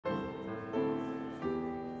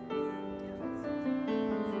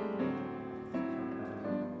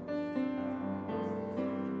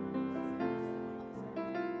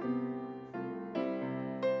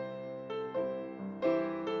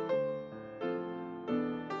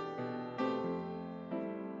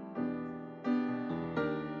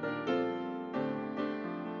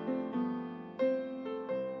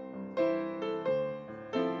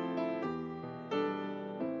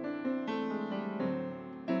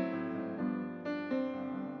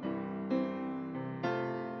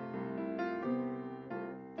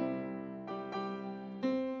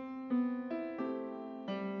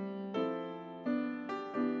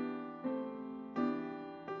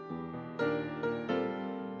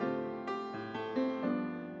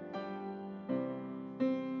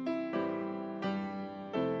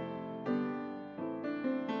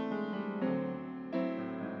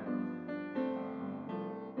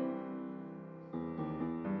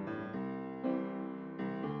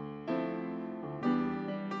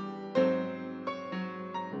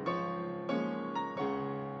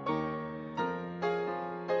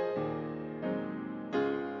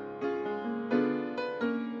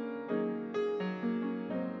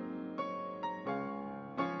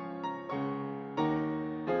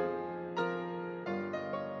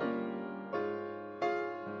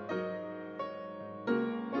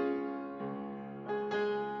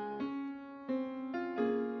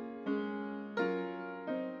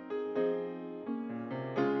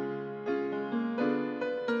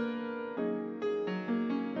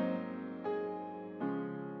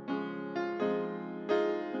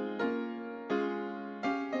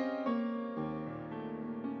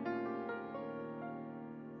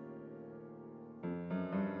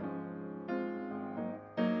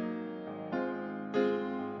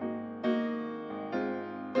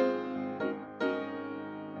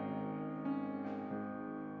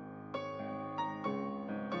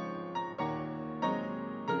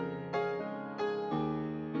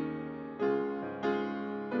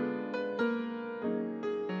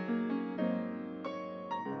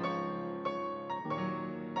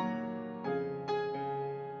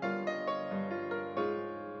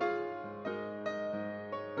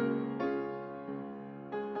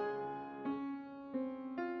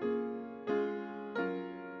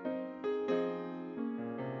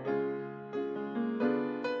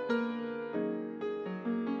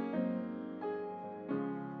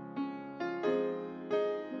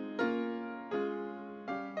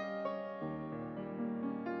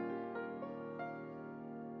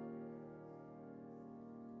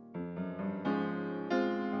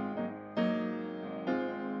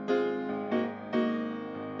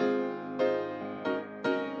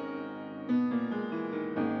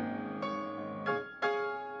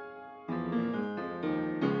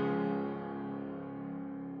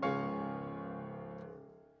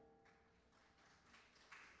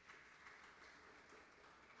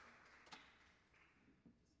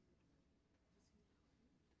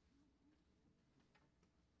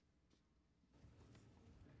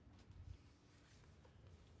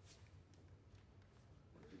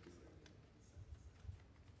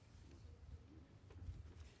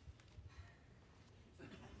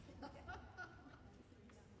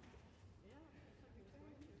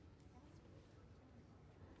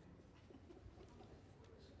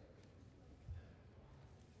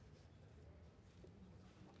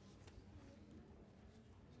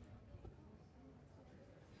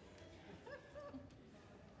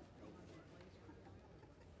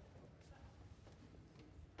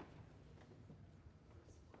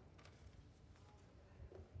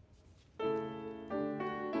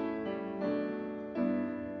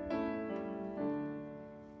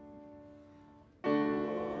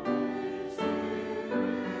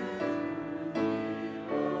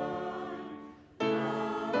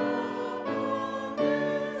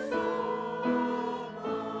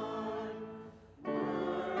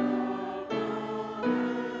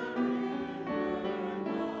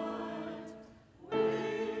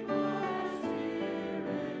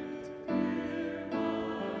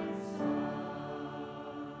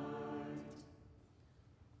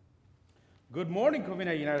Good morning,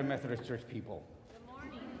 Covina United Methodist Church people. Good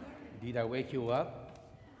morning. Did I wake you up?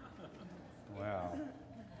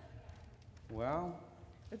 Well,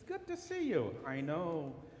 it's good to see you. I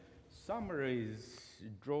know summer is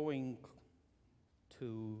drawing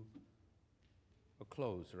to a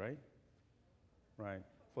close, right? Right.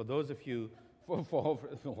 For those of you,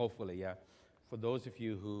 hopefully, yeah. For those of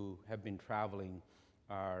you who have been traveling,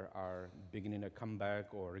 are beginning to come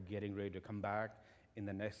back or getting ready to come back in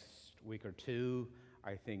the next week or two,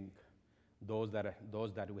 I think those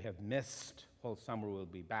that we have missed whole summer will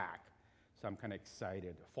be back. So I'm kind of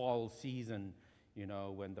excited. Fall season, you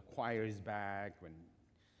know, when the choir is back, when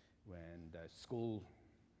the school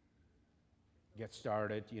gets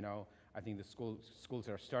started, you know, I think the schools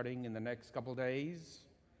are starting in the next couple days,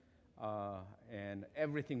 and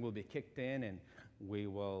everything will be kicked in, and we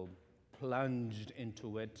will plunge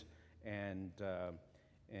into it, and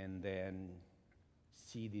then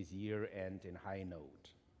see this year end in high note.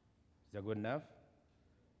 Is that good enough?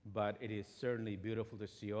 But it is certainly beautiful to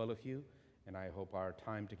see all of you, and I hope our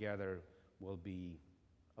time together will be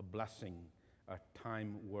a blessing, a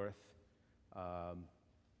time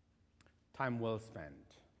well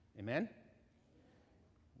spent. Amen?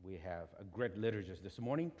 We have a great liturgist this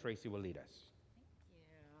morning. Tracy will lead us.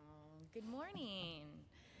 Thank you. Good morning.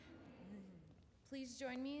 Please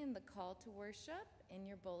join me in the call to worship in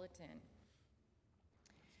your bulletin.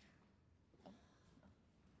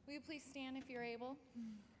 Will you please stand if you're able?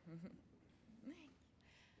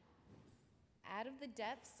 Out of the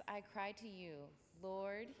depths I cry to you,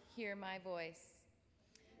 Lord, hear my voice.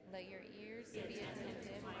 Let your ears be attentive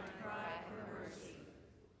to my cry for mercy.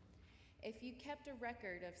 If you kept a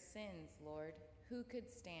record of sins, Lord, who could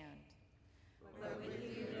stand? But with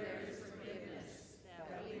you there is forgiveness,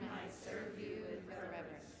 that we might serve you with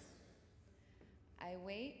reverence. I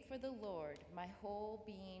wait for the Lord, my whole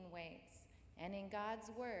being waits, and in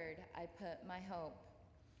God's word I put my hope.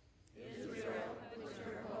 Israel, put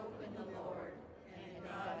your hope in the Lord and in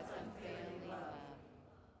God's unfailing love.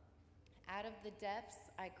 Out of the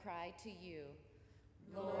depths I cry to you,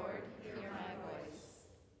 Lord, hear my voice.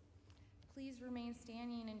 Please remain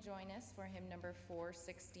standing and join us for hymn number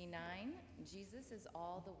 469, Jesus is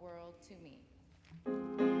All the World to Me.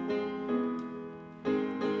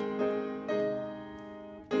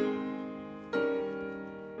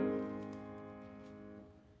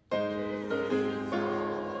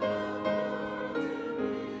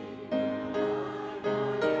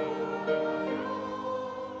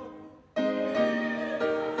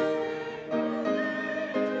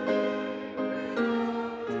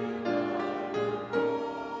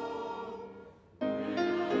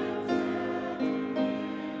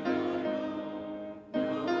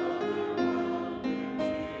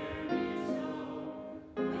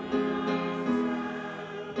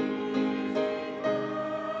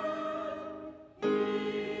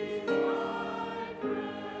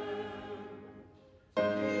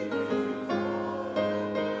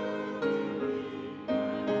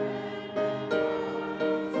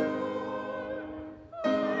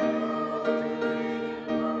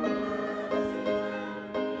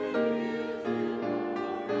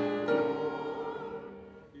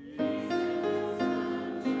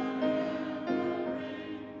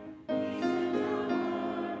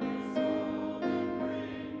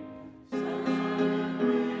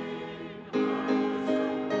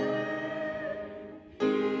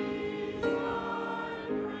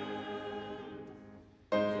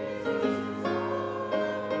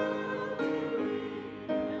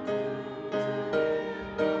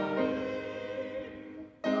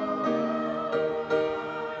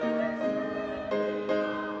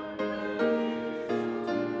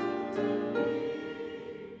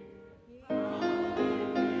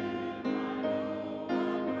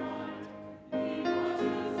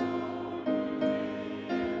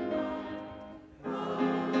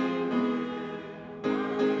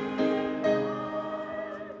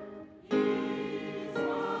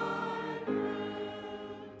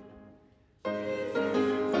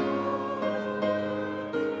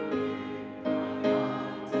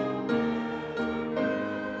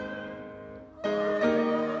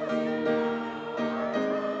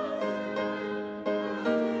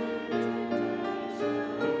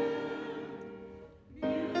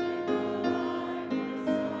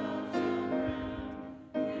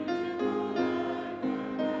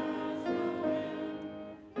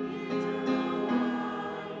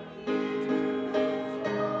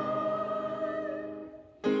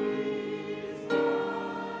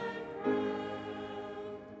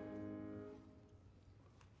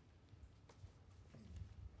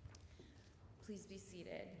 Please be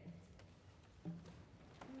seated.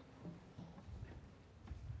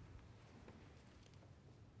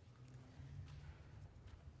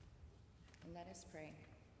 Let us pray.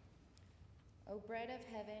 O bread of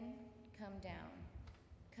heaven, come down.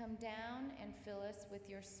 Come down and fill us with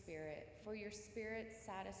your Spirit, for your Spirit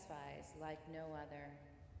satisfies like no other.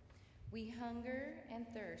 We hunger and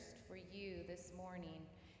thirst for you this morning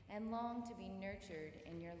and long to be nurtured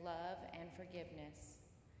in your love and forgiveness.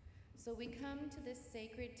 So we come to this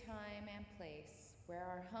sacred time and place where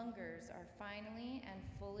our hungers are finally and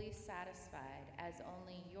fully satisfied as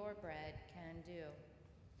only your bread can do.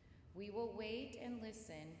 We will wait and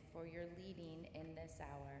listen for your leading in this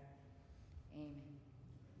hour. Amen.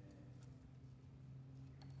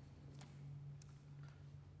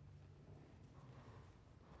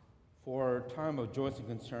 For time of joys and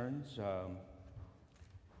concerns,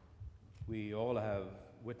 we all have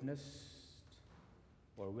witnessed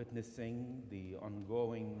or witnessing the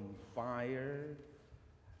ongoing fire,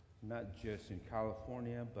 not just in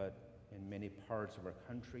California, but in many parts of our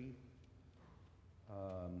country.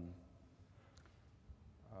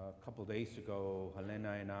 A couple days ago,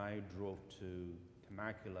 Helena and I drove to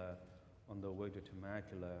Temecula. On the way to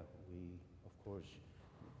Temecula, we, of course,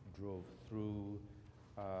 drove through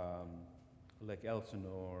Lake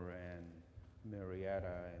Elsinore and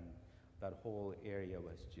Marietta, and that whole area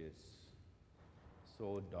was just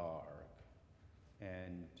so dark.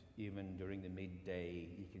 And even during the midday,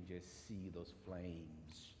 you can just see those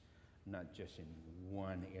flames, not just in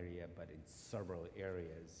one area, but in several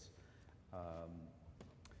areas.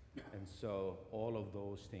 And so all of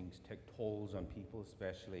those things take tolls on people,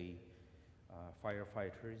 especially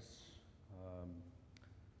firefighters,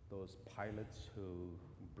 those pilots who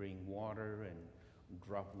bring water and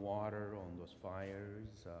drop water on those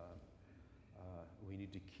fires. We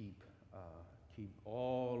need to keep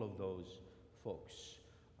all of those folks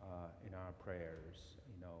in our prayers.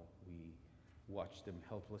 You know, we watch them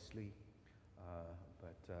helplessly,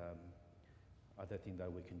 but other thing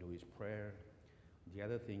that we can do is prayer. The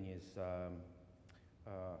other thing is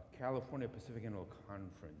California Pacific Annual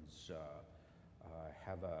Conference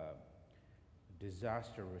have a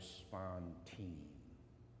disaster response team.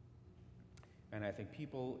 And I think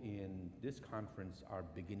people in this conference are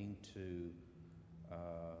beginning to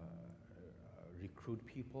recruit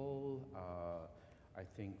people. I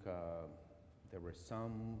think there were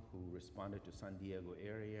some who responded to San Diego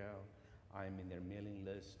area. I'm in their mailing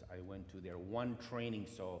list. I went to their one training,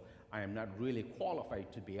 so I am not really qualified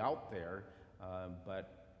to be out there,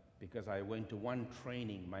 but because I went to one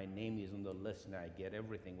training, my name is on the list and I get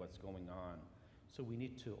everything what's going on. So we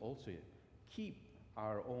need to also keep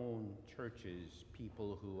our own churches,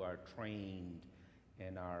 people who are trained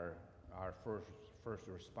and our first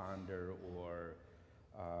responder or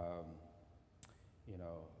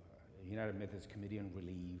United Methodist Committee on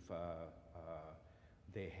Relief,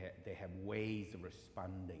 they have ways of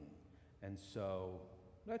responding. And so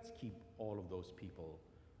let's keep all of those people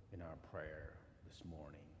in our prayer this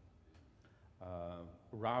morning.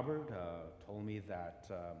 Robert told me that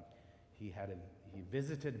he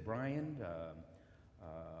visited Brian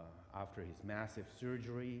after his massive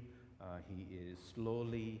surgery. He is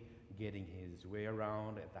slowly getting his way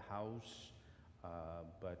around at the house,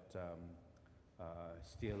 but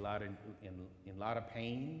still in a lot of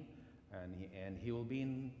pain, and he will be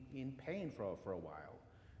in pain for a while.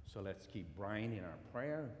 So let's keep Brian in our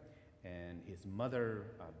prayer and his mother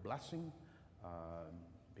blessing,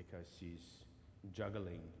 because she's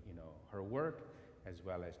juggling, her work as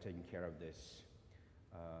well as taking care of this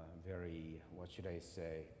very, what should I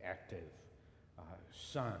say, active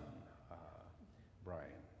son, Brian.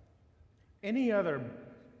 Any other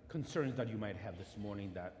concerns that you might have this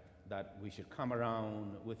morning that we should come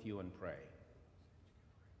around with you and pray?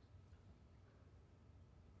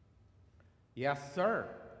 Yes, sir.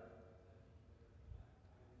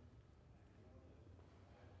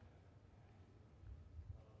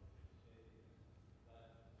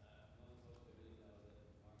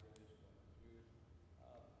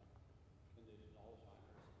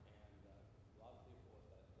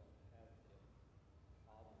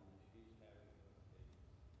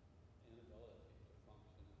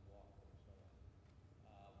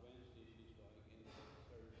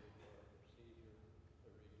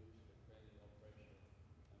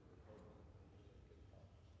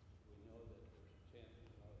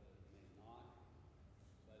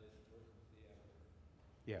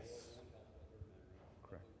 Yes.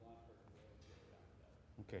 Correct.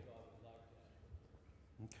 Okay.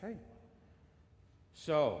 Okay.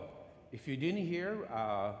 So, if you didn't hear,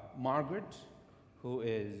 Margaret, who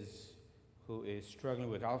is struggling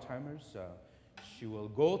with Alzheimer's, she will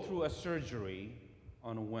go through a surgery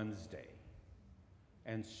on Wednesday,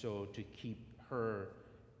 and so to keep her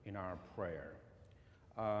in our prayer.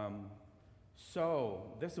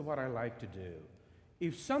 So this is what I like to do.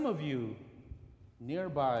 If some of you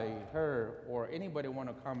nearby her or anybody want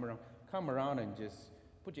to come around and just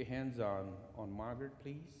put your hands on Margaret,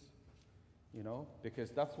 please. You know, because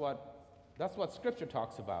that's what Scripture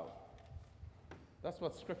talks about. That's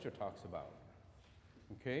what Scripture talks about.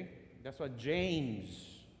 Okay? That's what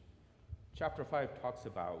James chapter 5 talks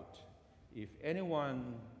about. If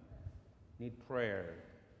anyone need prayer,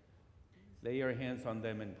 lay your hands on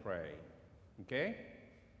them and pray. Okay?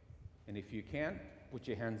 And if you can't, put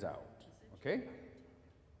your hands out. Okay?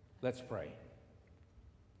 Let's pray.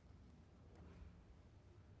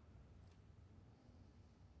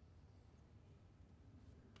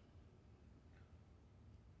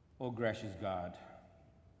 Oh, gracious God,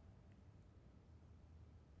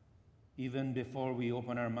 even before we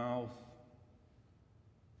open our mouth,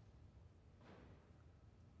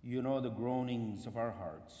 you know the groanings of our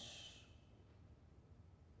hearts.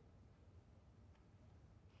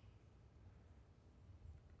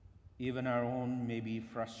 Even our own, maybe,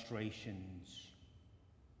 frustrations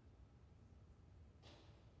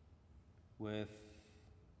with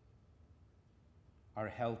our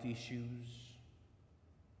health issues,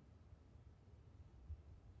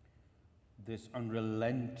 this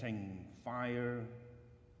unrelenting fire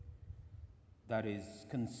that is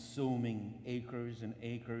consuming acres and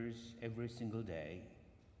acres every single day,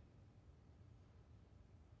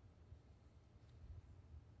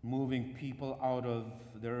 moving people out of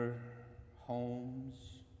their homes,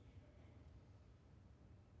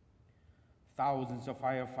 thousands of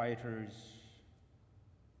firefighters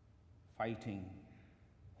fighting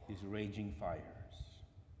these raging fires.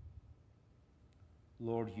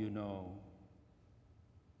 Lord, you know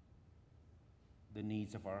the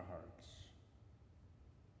needs of our hearts.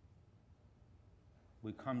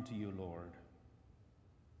 We come to you, Lord,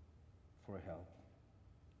 for help.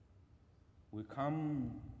 We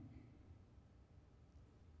come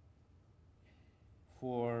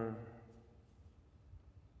for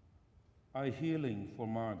a healing for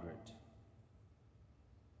Margaret.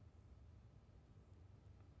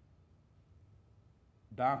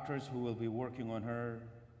 Doctors who will be working on her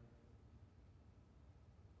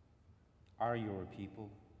are your people.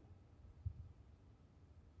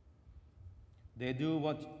 They do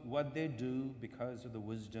what they do because of the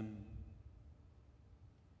wisdom,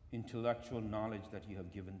 intellectual knowledge that you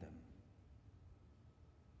have given them.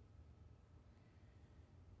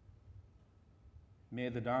 May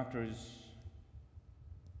the doctors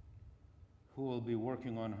who will be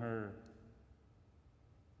working on her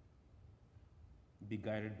be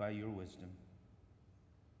guided by your wisdom.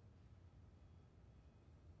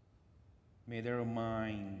 May their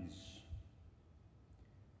minds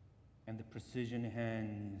and the precision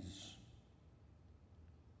hands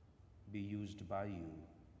be used by you.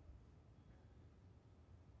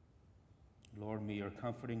 Lord, may your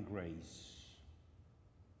comforting grace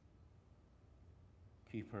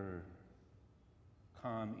keep her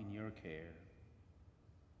calm in your care,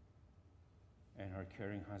 and her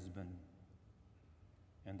caring husband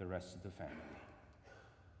and the rest of the family.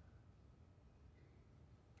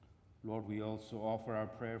 Lord, we also offer our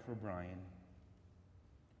prayer for Brian,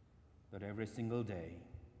 that every single day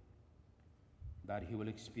that he will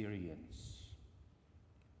experience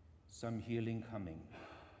some healing coming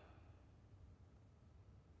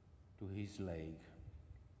to his leg,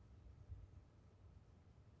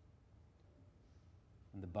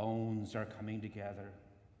 and the bones are coming together,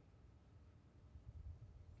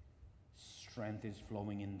 strength is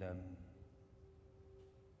flowing in them,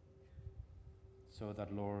 so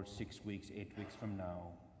that, Lord, 6 weeks, 8 weeks from now,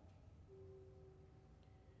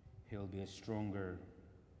 he'll be a stronger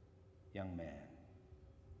young man.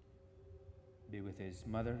 Be with his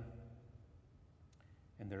mother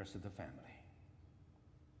and the rest of the family.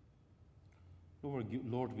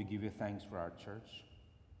 Lord, we give you thanks for our church,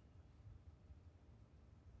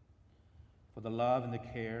 for the love and the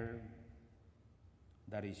care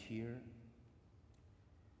that is here,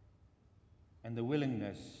 and the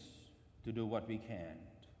willingness to do what we can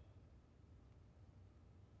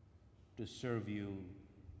to serve you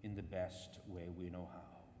in the best way we know how.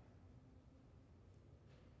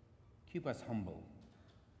 Keep us humble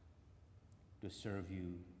to serve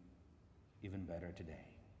you even better today.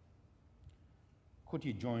 Could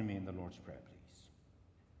you join me in the Lord's Prayer, please?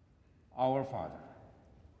 Our Father,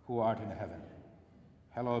 who art in heaven,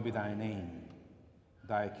 hallowed be thy name.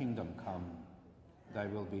 Thy kingdom come, thy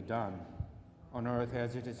will be done, on earth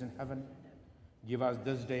as it is in heaven. Give us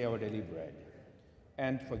this day our daily bread,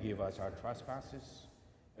 and forgive us our trespasses,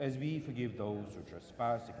 as we forgive those who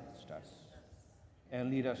trespass against us. And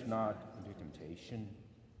lead us not into temptation,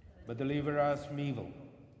 but deliver us from evil.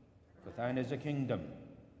 For thine is the kingdom,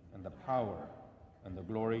 and the power, and the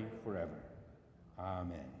glory forever.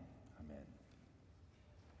 Amen. Amen.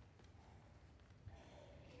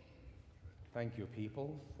 Thank you,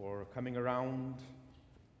 people, for coming around.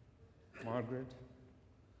 Margaret.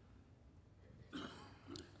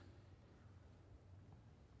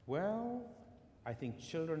 Well, I think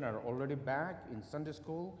children are already back in Sunday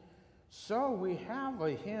school. So we have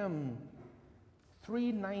a hymn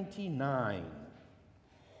 399.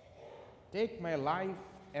 Take my life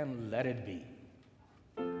and let it be.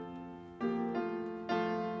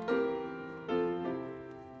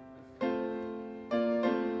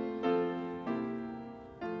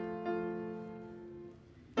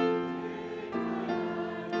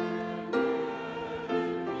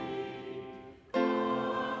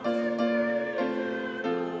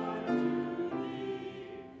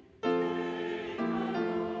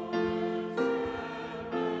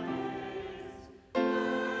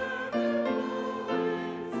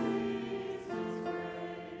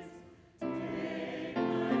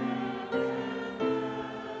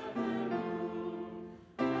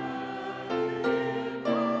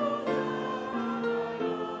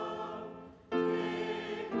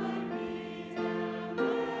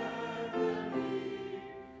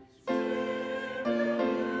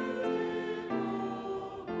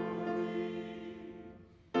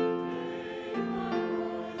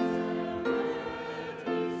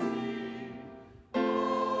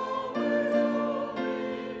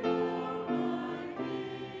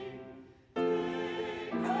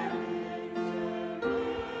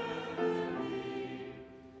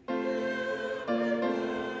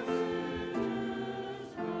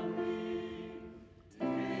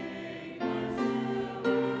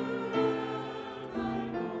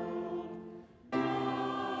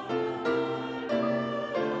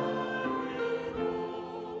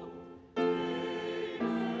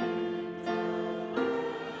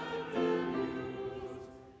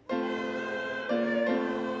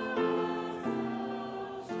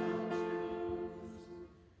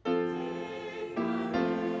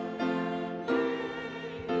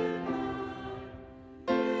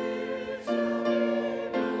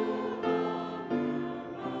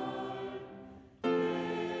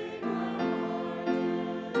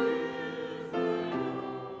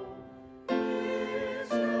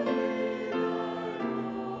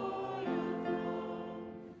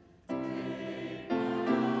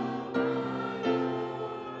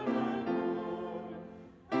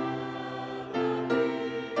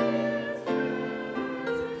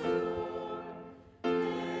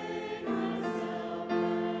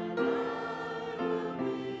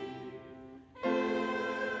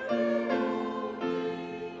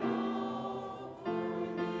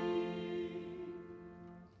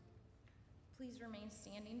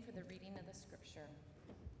 Standing for the reading of the scripture.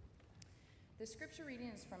 The scripture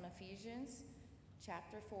reading is from Ephesians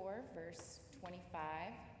chapter 4, verse 25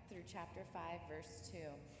 through chapter 5, verse 2.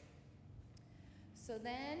 So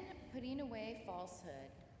then, putting away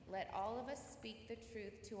falsehood, let all of us speak the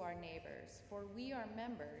truth to our neighbors, for we are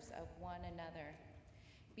members of one another.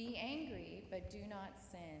 Be angry, but do not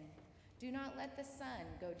sin. Do not let the sun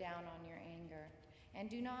go down on your anger, and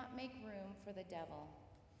do not make room for the devil.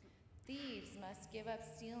 Thieves must give up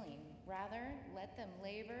stealing. Rather, let them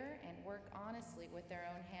labor and work honestly with their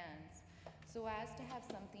own hands, so as to have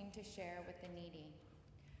something to share with the needy.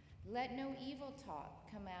 Let no evil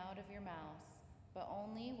talk come out of your mouths, but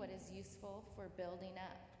only what is useful for building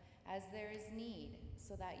up, as there is need,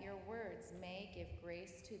 so that your words may give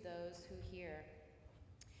grace to those who hear.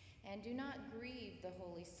 And do not grieve the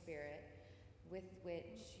Holy Spirit, with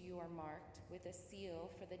which you are marked with a seal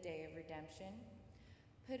for the day of redemption.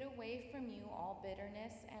 Put away from you all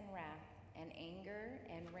bitterness and wrath, and anger,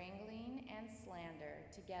 and wrangling, and slander,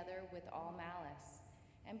 together with all malice.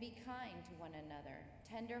 And be kind to one another,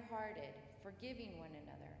 tender-hearted, forgiving one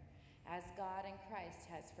another, as God in Christ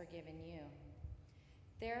has forgiven you.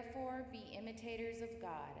 Therefore, be imitators of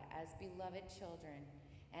God as beloved children,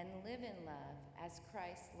 and live in love as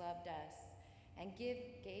Christ loved us, and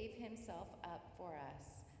gave himself up for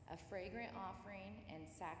us, a fragrant offering and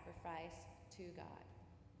sacrifice to God.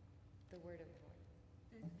 The word of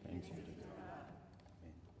the Lord. Thanks be to God.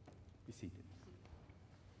 Amen. Be seated.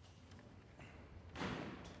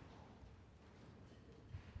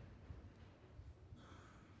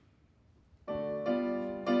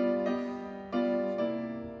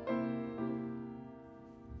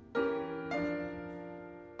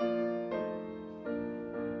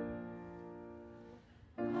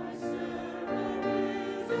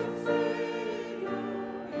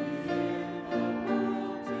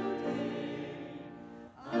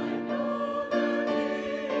 I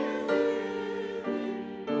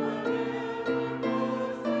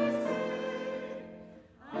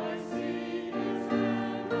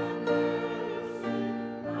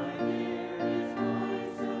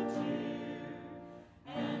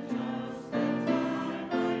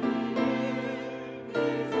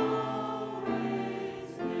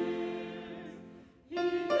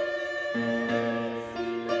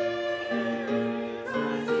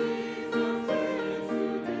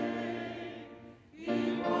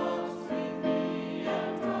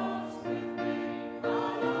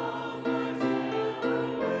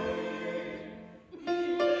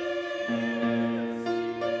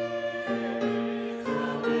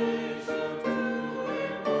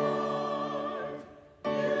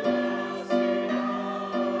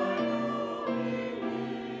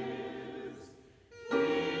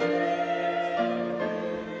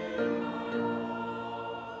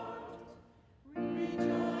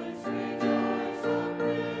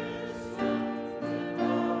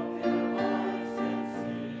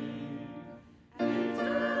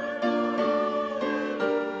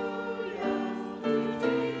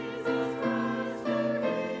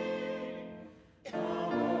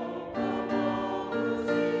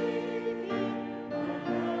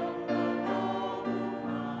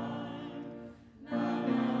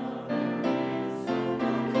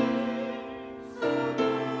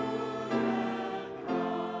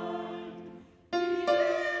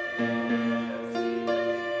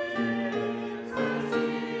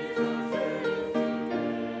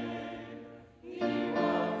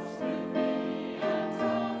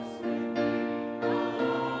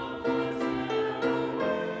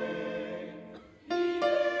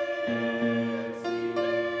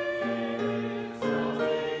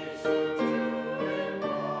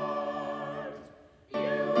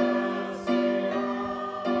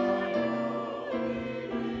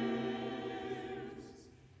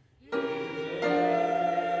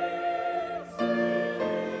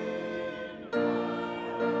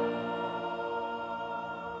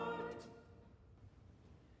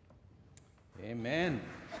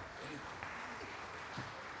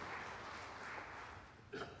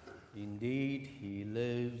Indeed, he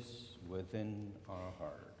lives within our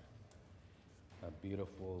heart. A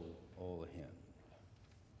beautiful old hymn.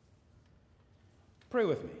 Pray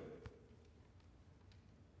with me.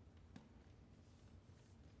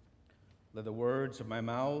 Let the words of my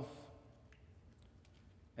mouth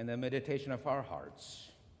and the meditation of our hearts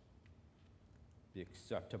be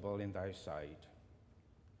acceptable in thy sight,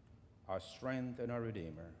 our strength and our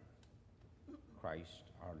Redeemer, Christ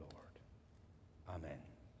our Lord. Amen.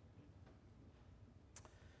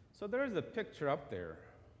 So there is a picture up there.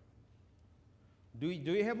 Do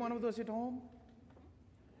you have one of those at home?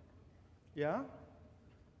 Yeah?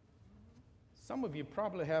 Some of you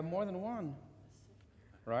probably have more than one,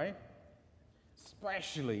 right?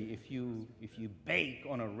 Especially if you bake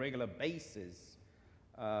on a regular basis,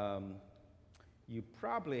 you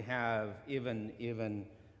probably have even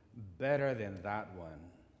better than that one,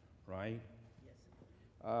 right? Yes.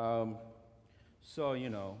 So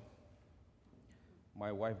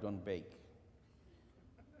my wife don't bake,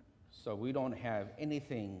 so we don't have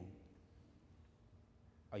anything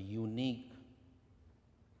a unique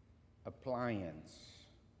appliance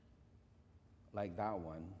like that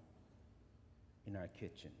one in our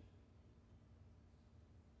kitchen.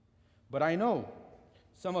 But I know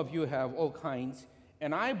some of you have all kinds,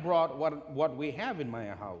 and I brought what we have in my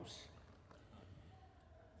house,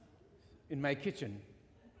 in my kitchen.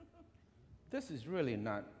 This is really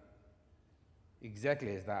not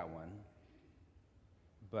exactly as that one,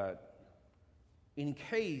 but in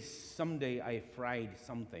case someday I fried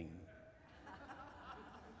something,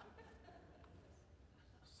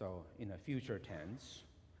 so in a future tense.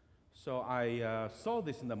 So I saw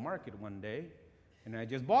this in the market one day, and I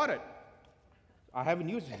just bought it. I haven't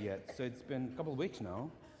used it yet, so it's been a couple of weeks now.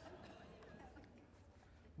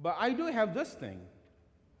 But I do have this thing.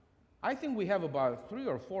 I think we have about 3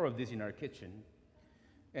 or 4 of these in our kitchen.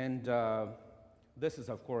 And this is,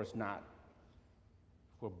 of course, not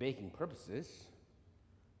for baking purposes,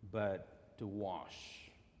 but to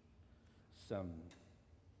wash some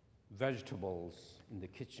vegetables in the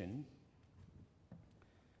kitchen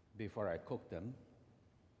before I cook them.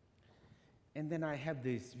 And then I have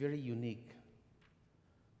this very unique,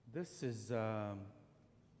 this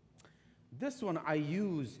one I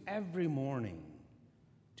use every morning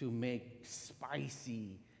to make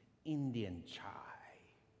spicy Indian chai.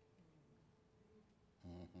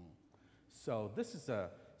 So this is a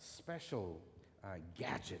special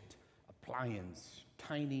gadget, appliance,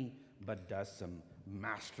 tiny, but does some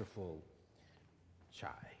masterful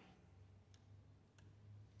chai.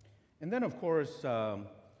 And then, of course,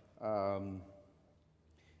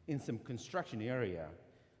 in some construction area,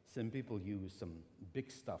 some people use some big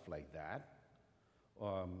stuff like that,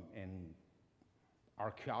 and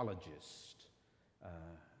archaeologists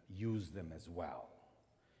use them as well.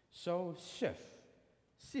 So sif,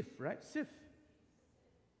 right? Sif.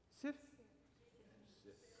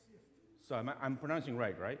 So I'm pronouncing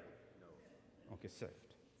right? No. Okay,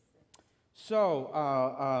 sift.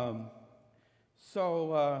 So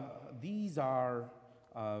these are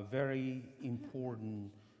very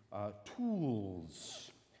important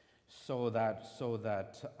tools, so that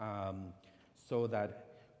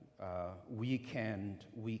we can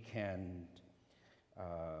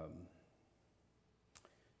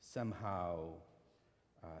somehow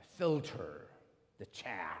filter the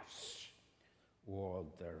chaffs or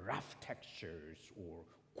the rough textures or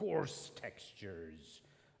coarse textures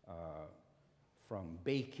from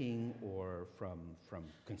baking or from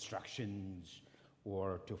constructions,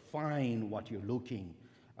 or to find what you're looking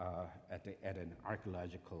at an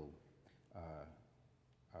archaeological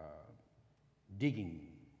digging.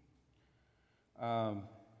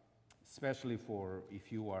 Especially for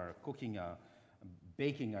if you are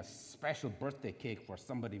baking a special birthday cake for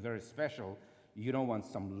somebody very special, you don't want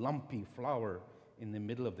some lumpy flour in the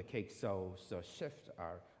middle of the cake. So shifts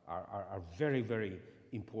are very, very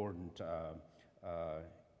important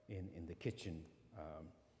in the kitchen.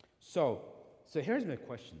 So here's my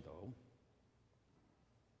question, though.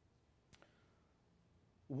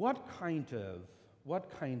 What kind of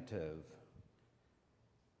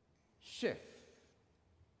chef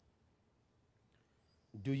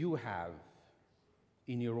do you have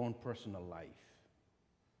in your own personal life?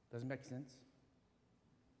 Does it make sense?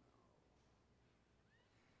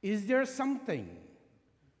 Is there something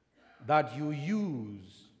that you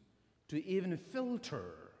use to even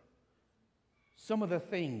filter some of the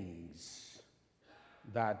things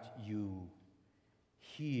that you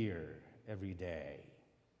hear every day?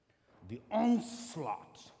 The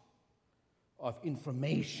onslaught of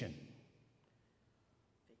information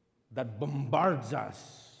that bombards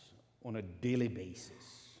us on a daily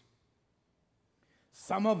basis.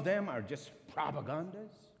 Some of them are just propagandas,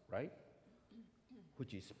 right?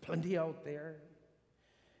 Which is plenty out there.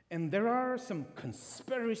 And there are some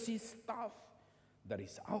conspiracy stuff that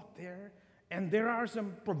is out there. And there are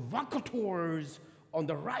some provocateurs on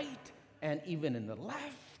the right and even in the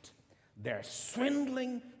left. They're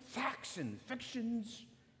swindling facts and fictions,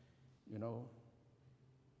 you know.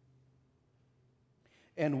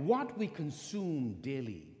 And what we consume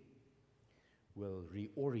daily will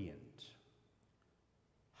reorient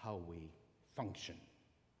how we function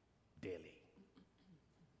daily.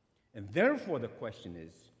 And therefore the question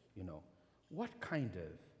is, you know, what kind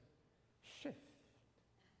of shift,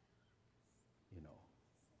 you know,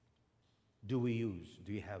 do we use?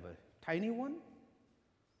 Do you have a tiny one?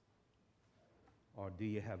 Or do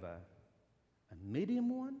you have a medium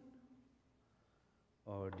one?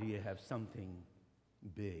 Or do you have something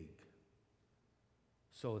big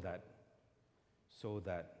so that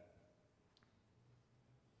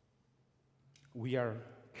we are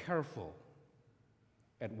careful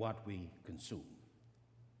at what we consume?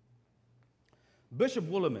 Bishop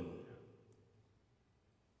Williman,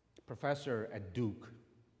 professor at Duke,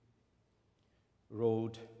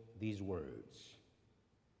 wrote these words.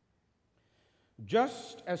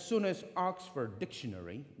 Just as soon as Oxford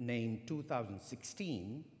Dictionary named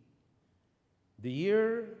 2016 the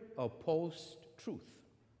year of post-truth,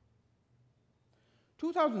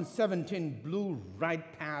 2017 blew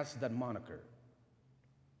right past that moniker.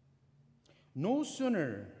 No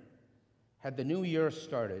sooner had the new year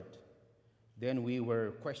started than we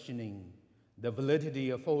were questioning the validity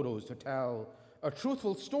of photos to tell a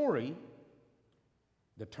truthful story.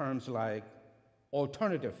 The terms like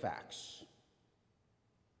alternative facts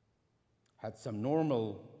had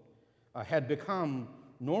become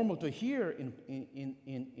normal to hear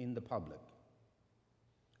in the public.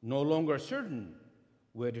 No longer certain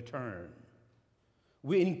where to turn.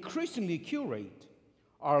 We increasingly curate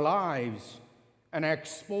our lives and our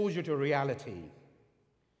exposure to reality.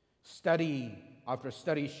 Study after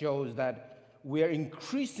study shows that we are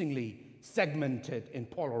increasingly segmented and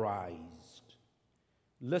polarized,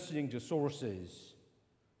 listening to sources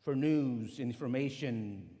for news,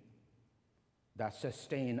 information that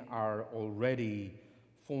sustain our already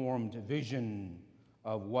formed vision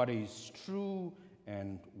of what is true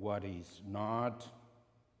and what is not.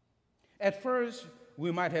 At first,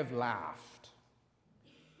 we might have laughed,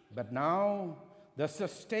 but now the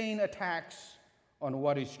sustained attacks on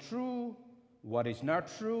what is true, what is not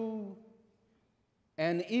true,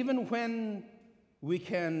 and even when we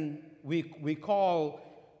call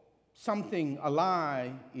something a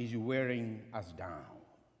lie, is wearing us down.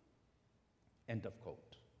 End of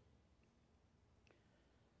quote.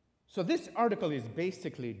 So this article is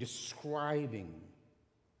basically describing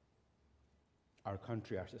our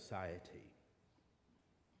country, our society.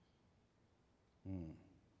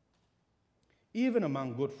 Even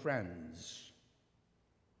among good friends,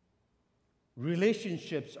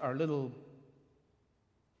 relationships are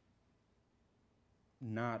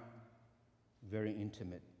not very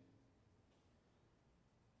intimate.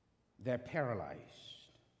 They're paralyzed.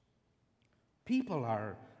 People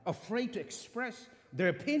are afraid to express their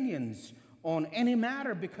opinions on any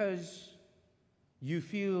matter because you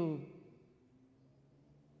feel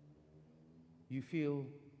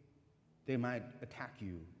they might attack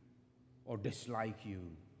you or dislike you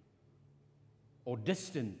or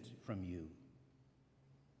distant from you.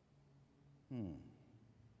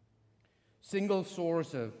 Single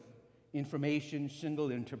source of information,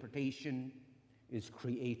 single interpretation is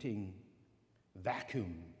creating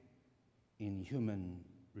vacuum in human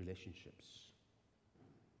relationships.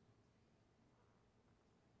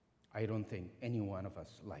 I don't think any one of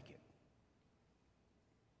us like it.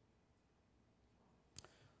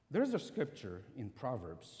 There's a scripture in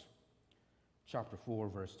Proverbs, chapter 4,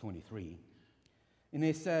 verse 23, and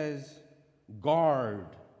it says, guard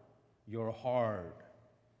your heart,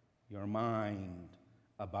 your mind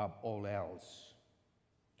above all else,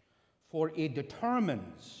 for it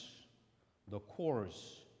determines the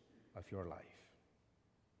course of your life.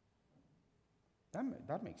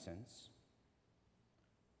 That makes sense.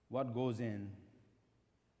 What goes in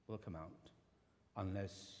will come out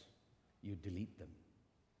unless you delete them,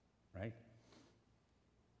 right?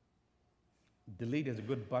 Delete is a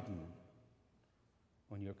good button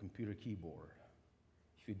on your computer keyboard.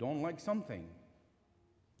 If you don't like something,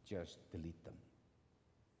 just delete them.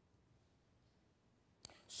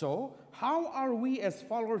 So, how are we as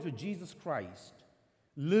followers of Jesus Christ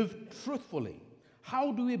live truthfully?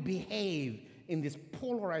 How do we behave in this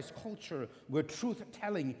polarized culture where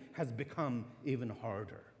truth-telling has become even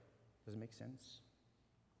harder? Does it make sense?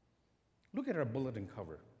 Look at our bulletin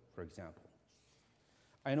cover, for example.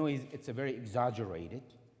 I know it's a very exaggerated,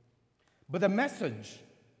 but the message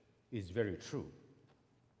is very true.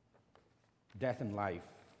 Death and life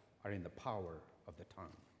are in the power of the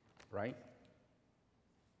tongue, right?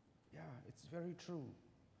 Yeah, it's very true.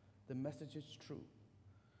 The message is true.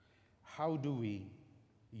 How do we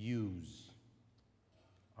use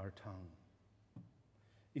our tongue?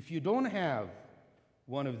 If you don't have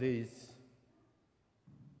one of these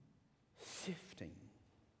sifting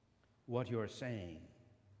what you're saying,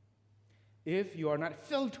 if you are not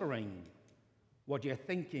filtering what you're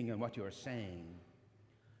thinking and what you're saying,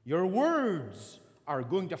 your words are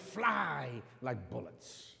going to fly like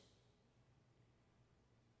bullets.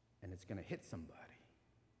 And it's going to hit somebody.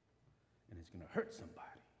 And it's going to hurt somebody.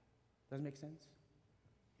 Does that make sense?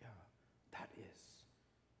 Yeah,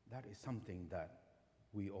 that is something that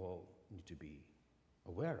we all need to be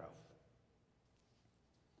aware of.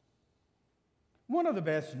 One of the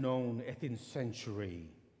best known 18th century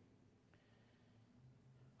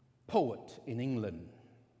poet in England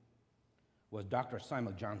was Dr.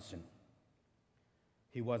 Samuel Johnson.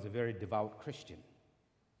 He was a very devout Christian.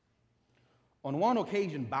 On one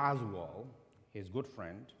occasion, Boswell, his good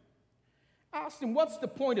friend, asked him, what's the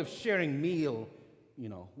point of sharing meal,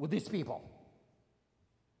 with these people?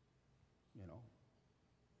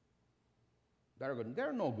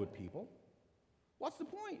 They're no good people. What's the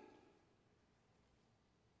point?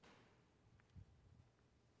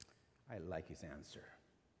 I like his answer.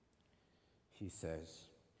 He says,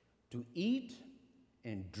 to eat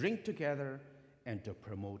and drink together and to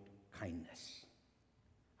promote kindness.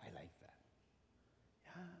 I like that.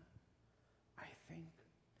 Yeah, I think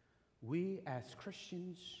we as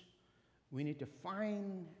Christians, we need to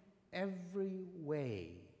find every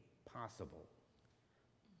way possible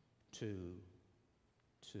to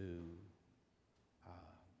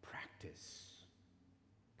practice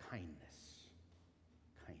kindness.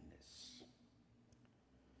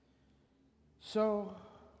 So,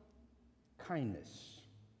 kindness.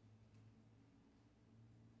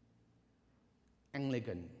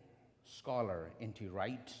 Anglican scholar N.T.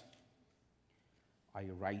 Wright, I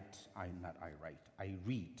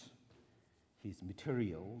read his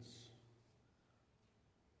materials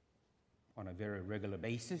on a very regular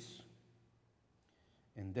basis,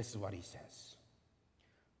 and this is what he says.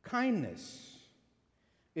 Kindness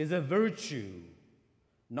is a virtue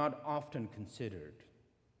not often considered,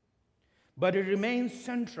 but it remains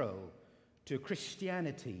central to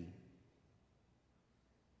Christianity.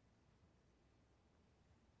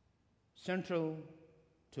 Central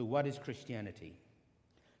to what is Christianity.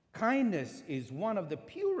 Kindness is one of the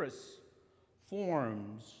purest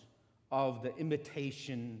forms of the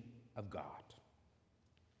imitation of God.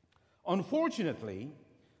 Unfortunately,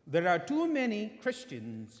 there are too many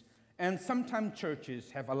Christians and sometimes churches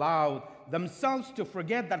have allowed themselves to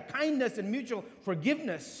forget that kindness and mutual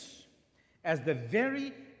forgiveness as the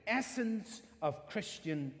very essence of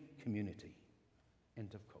Christian community.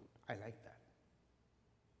 End of quote. I like that.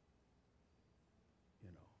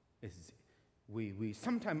 We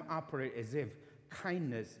sometimes operate as if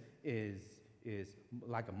kindness is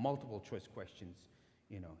like a multiple choice questions.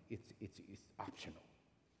 It's optional.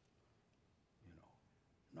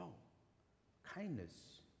 No. Kindness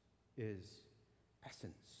is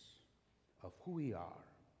essence of who we are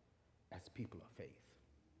as people of faith.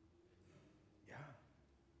 Yeah.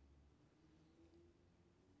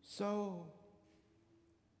 So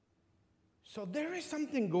there is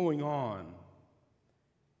something going on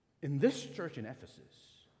in this church in Ephesus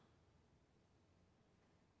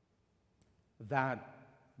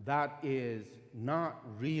that is not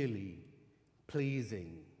really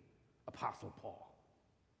pleasing Apostle Paul.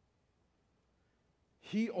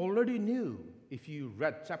 He already knew, if you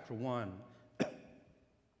read chapter 1,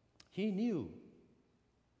 he knew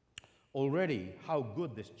already how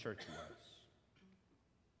good this church was.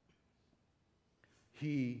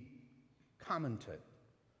 He complimented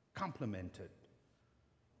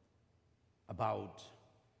about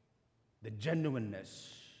the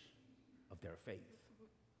genuineness of their faith.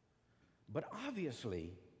 But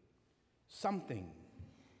obviously, something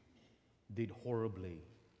did horribly,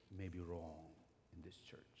 maybe wrong in this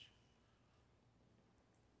church.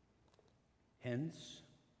 Hence,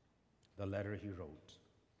 the letter he wrote.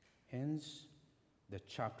 Hence, the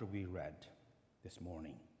chapter we read this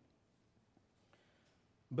morning.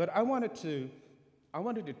 But I wanted to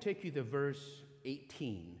take you to verse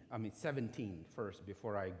 17 first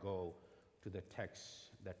before I go to the text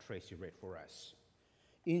that Tracy read for us.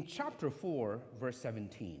 In chapter 4, verse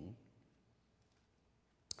 17,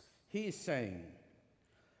 he is saying,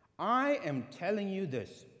 I am telling you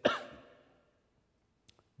this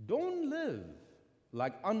don't live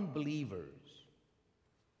like unbelievers.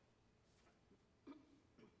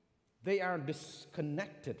 They are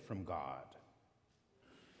disconnected from God.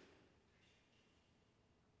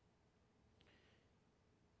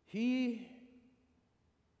 He,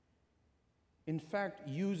 in fact,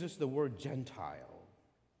 uses the word Gentile.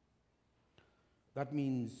 That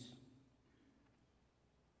means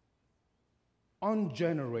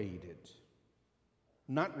ungenerated,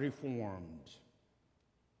 not reformed.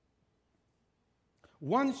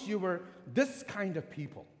 Once you were this kind of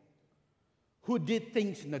people who did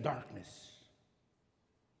things in the darkness,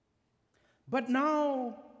 but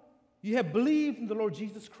now you have believed in the Lord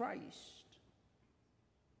Jesus Christ.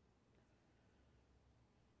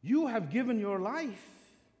 You have given your life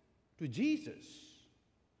to Jesus,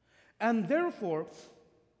 and therefore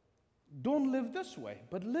don't live this way,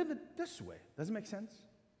 but live it this way. Does it make sense?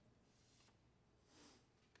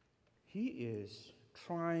 He is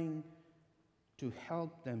trying to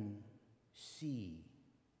help them see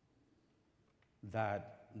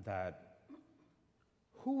that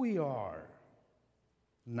who we are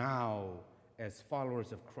now as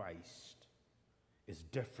followers of Christ is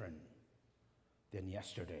different than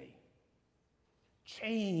yesterday.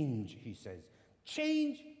 Change, he says.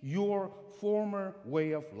 Change your former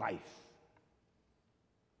way of life.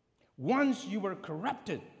 Once you were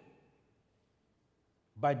corrupted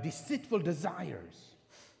by deceitful desires.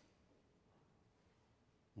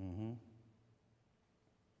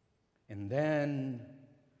 And then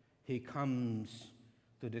he comes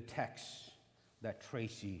to the text that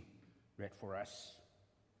Tracy read for us.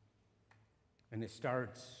 And it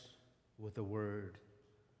starts with the word,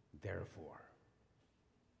 therefore.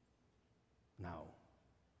 Now,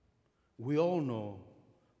 we all know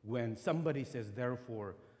when somebody says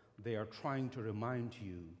therefore, they are trying to remind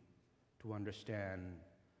you to understand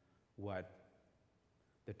what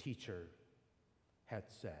the teacher had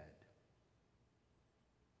said.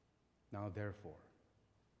 Now, therefore,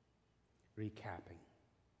 recapping,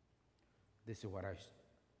 this is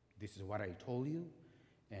what I told you,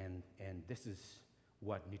 and this is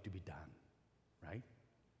what needs to be done, right?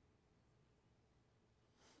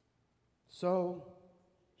 So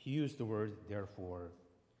he used the word therefore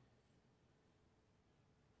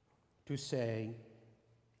to say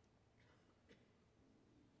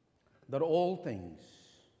that all things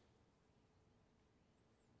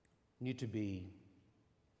need to be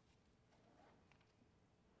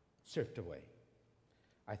stripped away.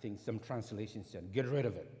 I think some translations said, get rid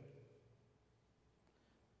of it.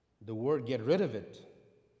 The word get rid of it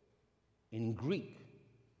in Greek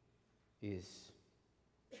is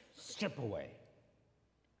strip away.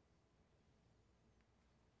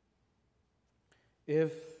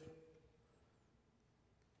 If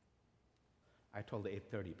I told the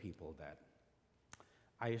 8:30 people that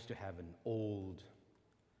I used to have an old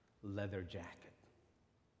leather jacket.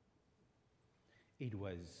 It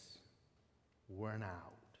was worn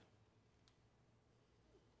out.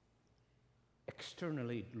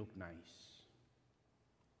 Externally, it looked nice.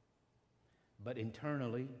 But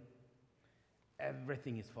internally,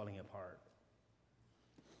 everything is falling apart.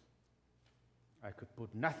 I could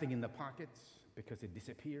put nothing in the pockets because it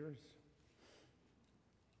disappears.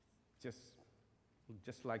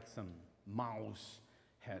 Just like some mouse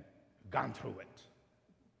had gone through it.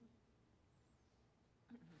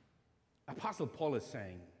 Apostle Paul is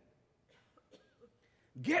saying,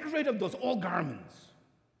 get rid of those old garments.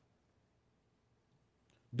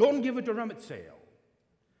 Don't give it to rummage sale.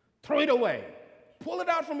 Throw it away. Pull it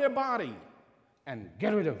out from your body and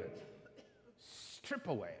get rid of it. Strip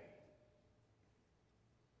away.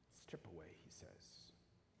 Strip away, he says.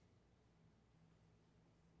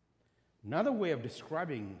 Another way of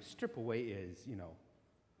describing strip away is,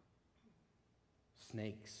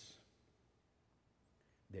 snakes.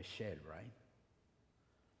 They shed, right?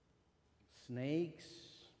 Snakes,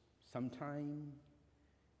 sometime,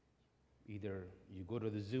 either you go to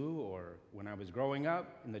the zoo or when I was growing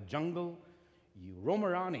up in the jungle, you roam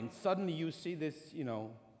around and suddenly you see this,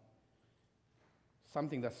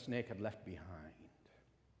 something that snake had left behind.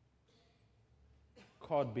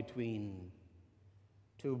 Caught between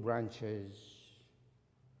two branches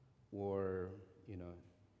or,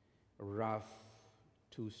 rough,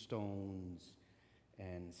 two stones,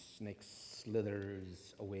 and snake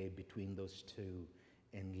slithers away between those two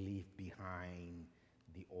and leave behind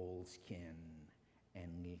the old skin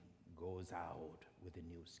and goes out with a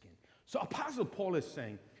new skin. So Apostle Paul is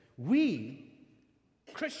saying, we,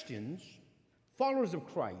 Christians, followers of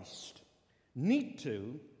Christ, need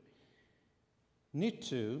to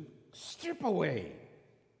strip away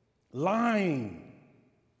lying,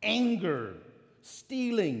 anger,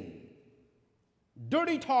 stealing,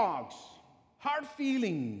 dirty talks, hard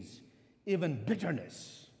feelings, even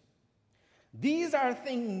bitterness. These are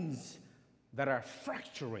things that are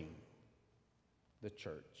fracturing the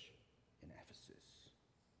church in Ephesus.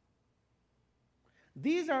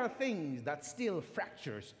 These are things that still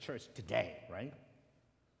fractures church today, right?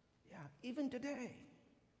 Yeah, even today.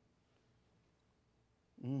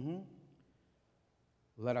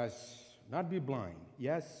 Let us not be blind.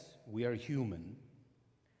 Yes, we are human,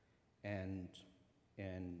 and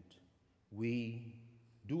we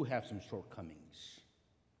do have some shortcomings.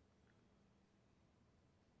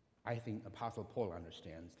 I think Apostle Paul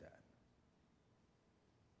understands that.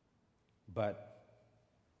 But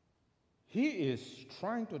he is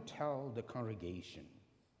trying to tell the congregation,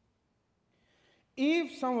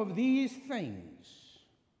 if some of these things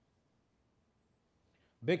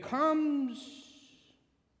becomes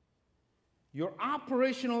your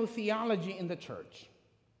operational theology in the church,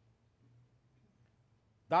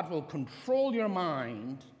 that will control your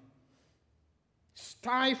mind,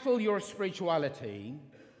 stifle your spirituality,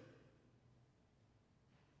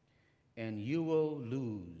 and you will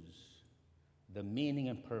lose the meaning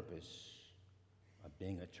and purpose of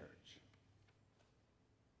being a church.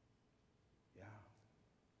 Yeah.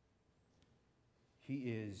 He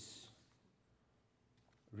is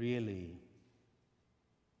really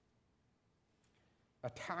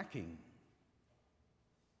attacking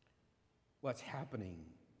what's happening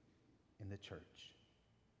in the church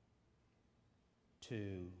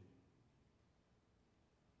to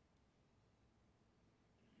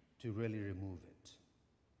really remove it.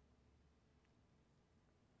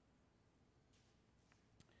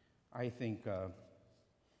 I think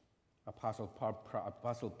Apostle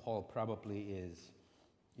Paul probably is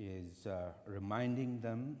reminding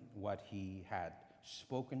them what he had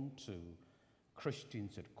spoken to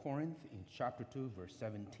Christians at Corinth in chapter 2, verse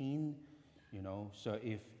 17. You know, so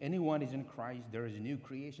if anyone is in Christ, there is a new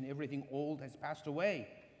creation. Everything old has passed away.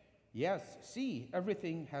 Yes, see,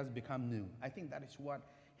 everything has become new. I think that is what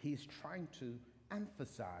he's trying to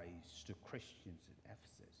emphasize to Christians at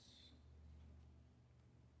Ephesus.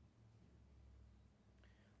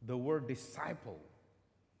 The word disciple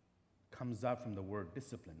comes out from the word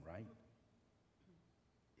discipline, right?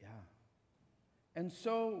 Yeah. And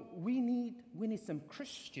so we need some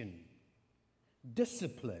Christian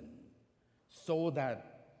discipline so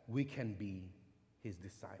that we can be his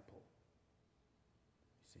disciple.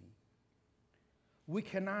 See? We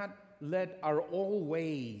cannot let our old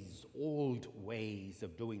ways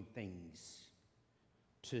of doing things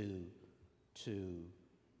to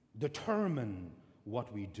determine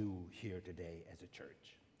what we do here today as a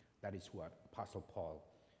church. That is what Apostle Paul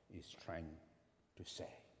is trying to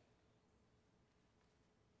say.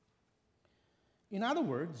 In other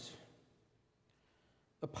words,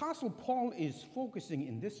 Apostle Paul is focusing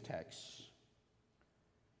in this text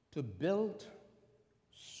to build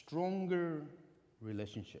stronger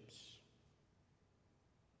relationships.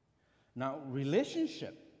 Now,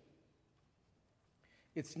 relationship,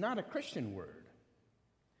 it's not a Christian word.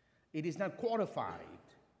 It is not qualified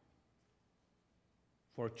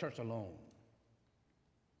for church alone.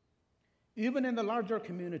 Even in the larger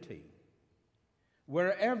community,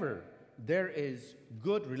 wherever there is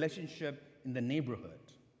good relationship in the neighborhood,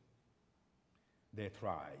 they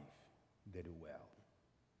thrive, they do well.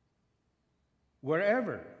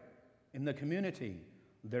 Wherever in the community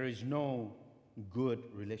there is no good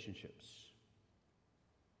relationships,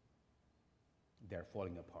 they're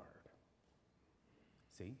falling apart.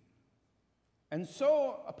 See? And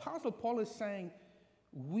so Apostle Paul is saying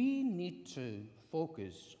we need to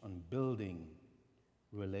focus on building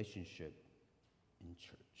relationship in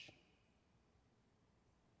church.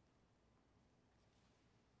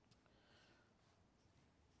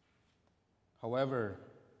 However,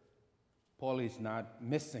 Paul is not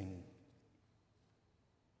missing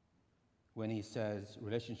when he says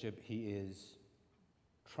relationship. He is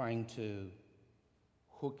trying to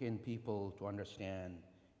hook in people to understand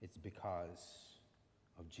it's because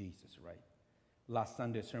of Jesus, right? Last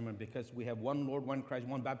Sunday's sermon, because we have one Lord, one Christ,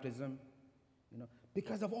 one baptism,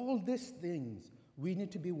 because of all these things, we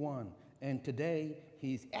need to be one. And today,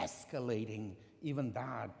 he's escalating even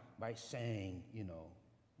that by saying,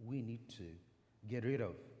 we need to get rid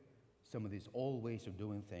of some of these old ways of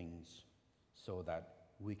doing things so that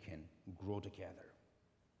we can grow together.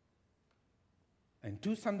 And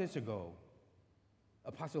 2 Sundays ago,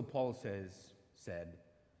 Apostle Paul said,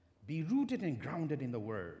 be rooted and grounded in the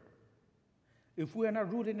Word. If we are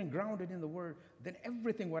not rooted and grounded in the Word, then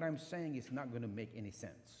everything what I'm saying is not going to make any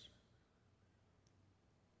sense.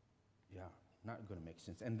 Yeah. Not going to make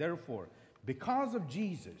sense. And therefore, because of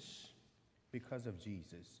Jesus,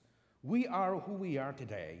 we are who we are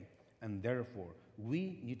today, and therefore,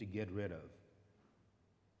 we need to get rid of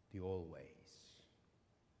the old ways.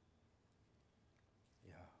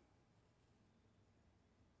 Yeah.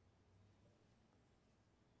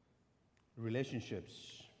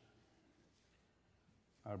 Relationships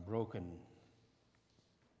are broken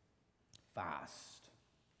fast,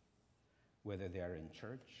 whether they are in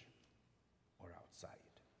church or outside.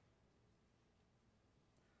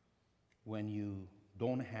 When you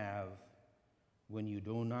do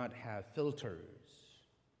not have filters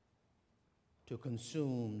to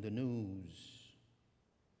consume the news,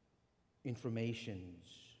 informations,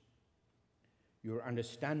 your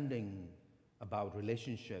understanding about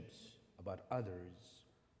relationships, about others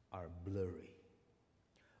are blurry.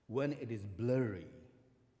 When it is blurry,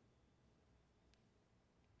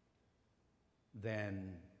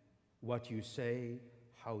 then what you say,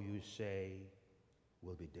 how you say,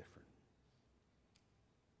 will be different.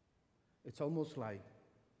 It's almost like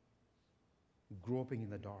groping in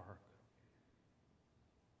the dark.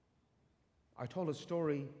 I told a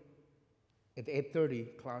story at the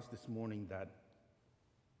 8:30 class this morning that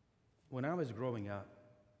when I was growing up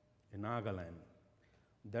in Nagaland,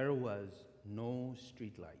 there was no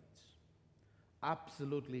street lights.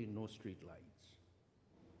 Absolutely no street lights.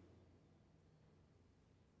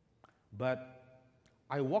 But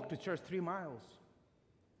I walked to church 3 miles.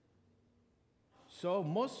 So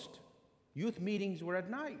most youth meetings were at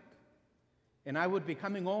night. And I would be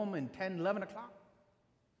coming home at 10, 11 o'clock.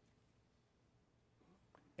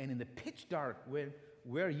 And in the pitch dark,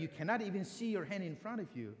 where you cannot even see your hand in front of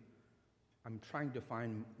you, I'm trying to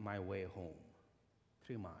find my way home.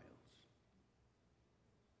 3 miles.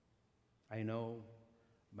 I know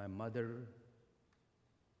my mother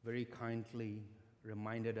very kindly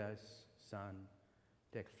reminded us, son,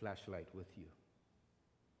 take flashlight with you.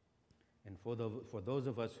 And for those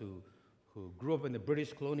of us who grew up in the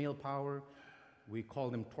British colonial power, we call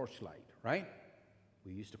them torchlight, right?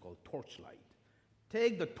 We used to call torchlight.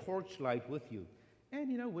 Take the torchlight with you.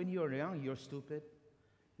 And when you're young, you're stupid.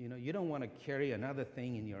 You don't want to carry another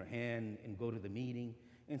thing in your hand and go to the meeting.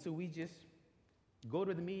 And so we just go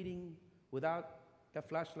to the meeting without the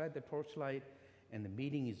flashlight, the torchlight, and the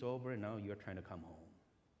meeting is over, and now you're trying to come home.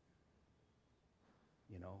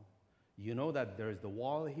 You know that there's the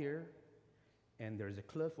wall here, and there's a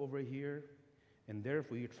cliff over here, and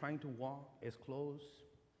therefore you're trying to walk as close,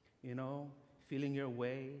 feeling your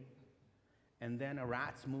way, and then a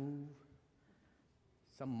rats move,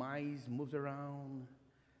 some mice moves around,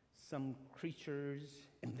 some creatures,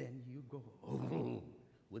 and then you go, oh,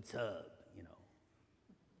 what's up,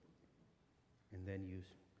 And then you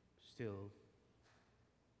still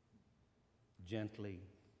gently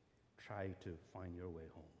try to find your way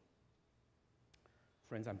home.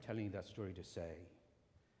 Friends, I'm telling you that story to say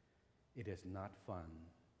it is not fun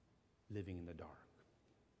living in the dark.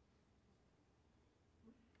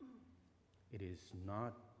 It is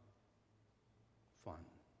not fun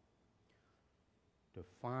to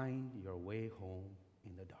find your way home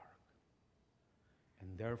in the dark.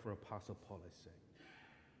 And therefore, Apostle Paul is saying,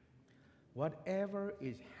 whatever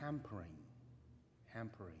is hampering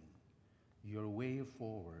your way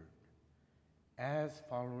forward as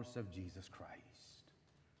followers of Jesus Christ,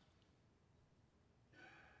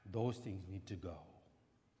 those things need to go.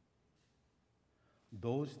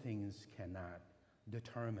 Those things cannot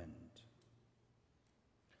determine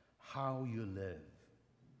how you live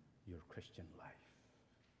your Christian life.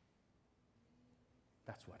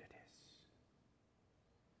 That's what it is.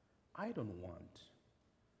 I don't want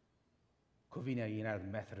Covina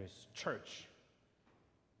United Methodist Church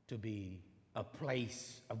to be a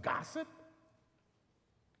place of gossip,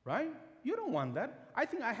 right? You don't want that. I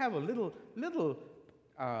think I have a little,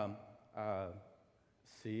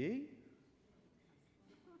 see?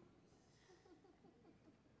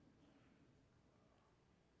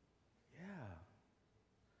 Yeah.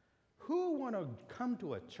 Who want to come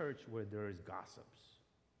to a church where there is gossips?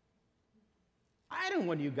 I don't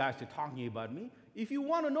want you guys to talk about me. If you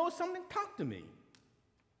want to know something, talk to me.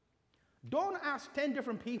 Don't ask 10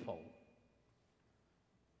 different people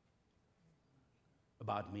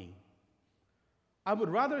about me. I would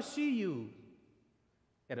rather see you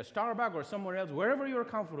at a Starbucks or somewhere else, wherever you're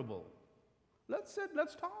comfortable. Let's sit,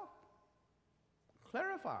 let's talk.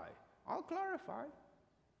 Clarify. I'll clarify.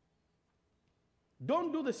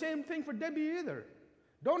 Don't do the same thing for Debbie either.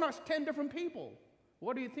 Don't ask 10 different people.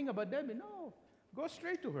 What do you think about Debbie? No. Go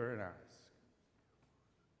straight to her and ask.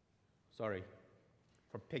 Sorry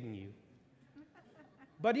for picking you.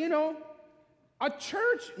 But A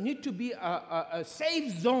church needs to be a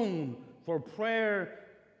safe zone for prayer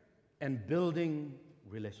and building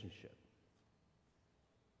relationship.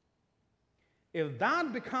 If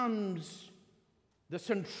that becomes the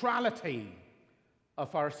centrality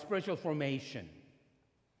of our spiritual formation,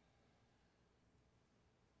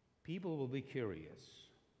 people will be curious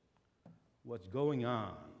what's going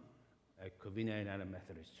on at Covina United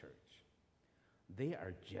Methodist Church. They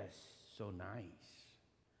are just so nice.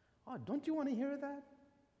 Oh, don't you want to hear that?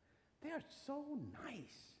 They are so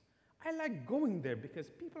nice. I like going there because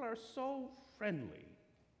people are so friendly.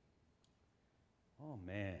 Oh,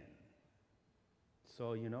 man.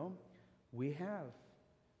 So, we have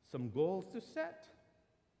some goals to set.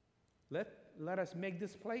 Let us make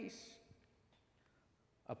this place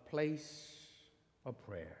a place of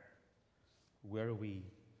prayer where we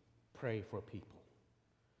pray for people,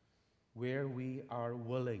 where we are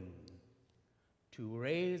willing to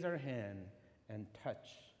raise our hand and touch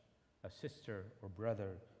a sister or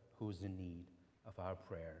brother who's in need of our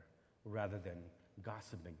prayer rather than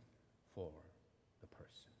gossiping for the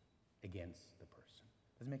person, against the person.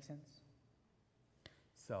 Does it make sense?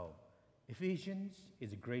 So, Ephesians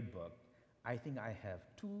is a great book. I think I have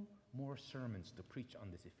 2 more sermons to preach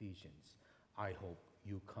on this Ephesians. I hope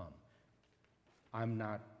you come. I'm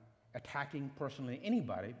not attacking personally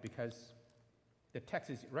anybody because the text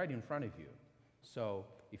is right in front of you. So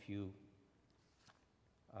if you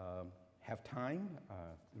have time,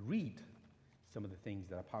 read some of the things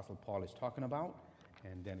that Apostle Paul is talking about,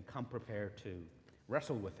 and then come prepared to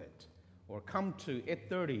wrestle with it. Or come to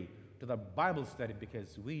 8:30 to the Bible study,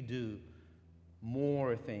 because we do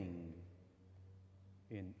more things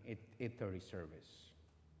in 8:30 service.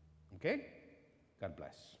 Okay? God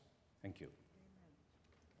bless. Thank you.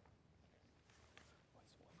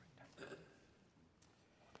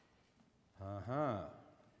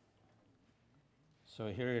 So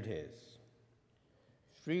here it is.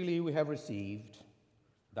 Freely we have received,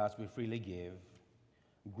 thus we freely give.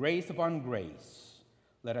 Grace upon grace,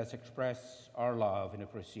 let us express our love and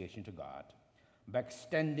appreciation to God by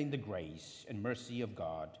extending the grace and mercy of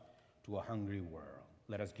God to a hungry world.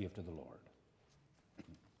 Let us give to the Lord.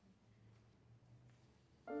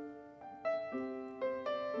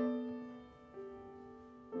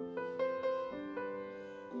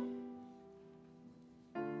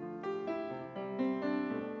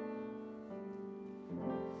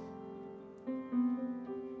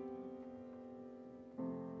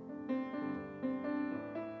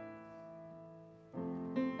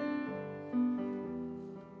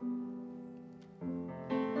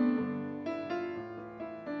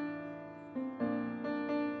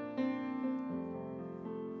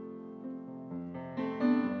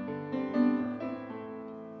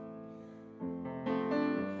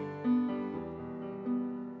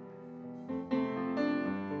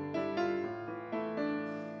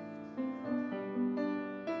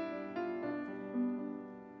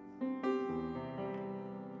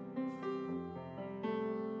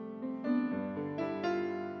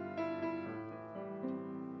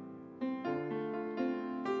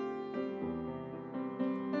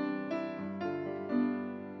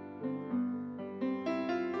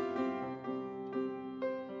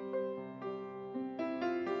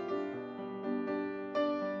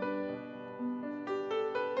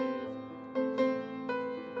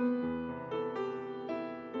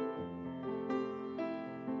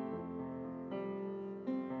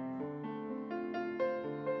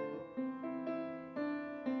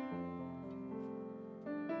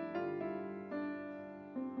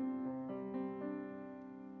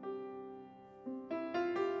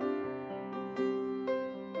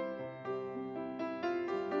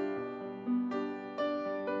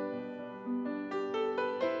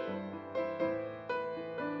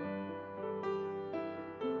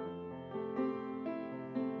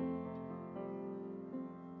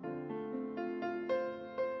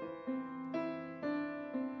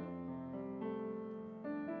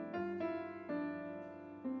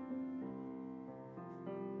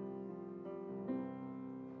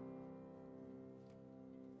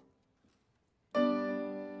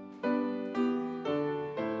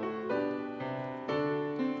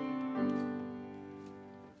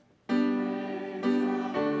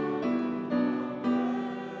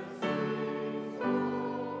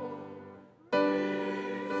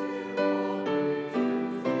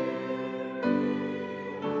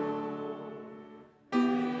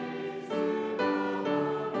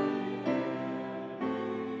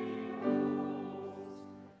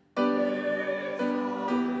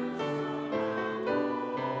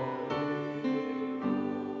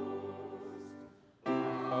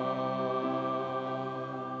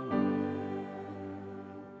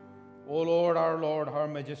 O Lord, our Lord, how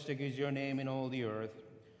majestic is your name in all the earth.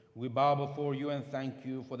 We bow before you and thank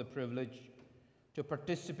you for the privilege to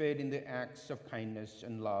participate in the acts of kindness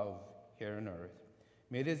and love here on earth.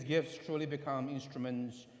 May these gifts truly become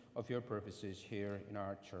instruments of your purposes here in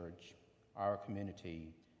our church, our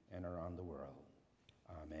community, and around the world.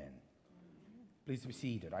 Amen. Please be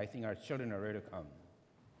seated. I think our children are ready to come.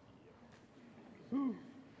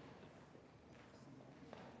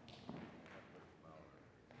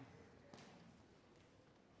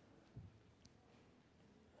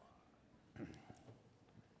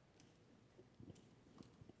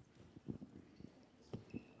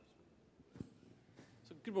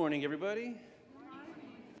 Good morning, everybody.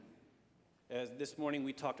 This morning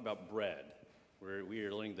we talked about bread, where we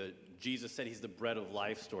are learning that Jesus said he's the bread of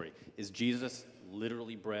life story. Is Jesus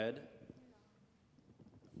literally bread?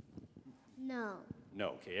 No.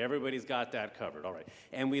 No. Okay, everybody's got that covered. All right.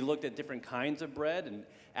 And we looked at different kinds of bread, and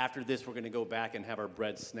after this we're going to go back and have our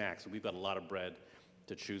bread snacks. We've got a lot of bread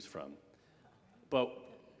to choose from. But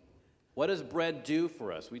what does bread do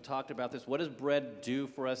for us? We talked about this. What does bread do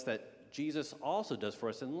for us that Jesus also does for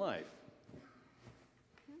us in life?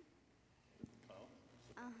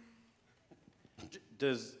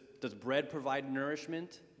 Does bread provide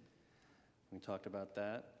nourishment? We talked about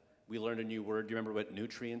that. We learned a new word. Do you remember what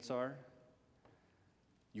nutrients are?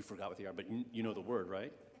 You forgot what they are, but you know the word,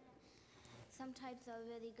 right? Some types are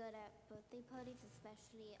really good at birthday parties,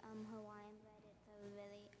 especially Hawaiian bread.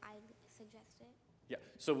 I suggest it. Yeah,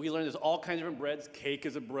 so we learned there's all kinds of different breads. Cake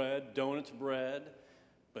is a bread, donuts bread,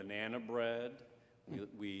 banana bread,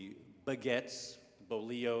 we baguettes,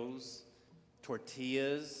 bolillos,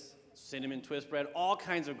 tortillas, cinnamon twist bread, all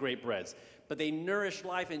kinds of great breads. But they nourish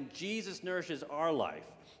life, and Jesus nourishes our life.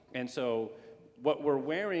 And so what we're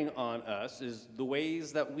wearing on us is the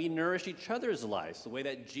ways that we nourish each other's lives, the way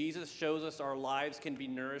that Jesus shows us our lives can be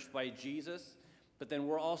nourished by Jesus, but then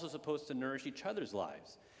we're also supposed to nourish each other's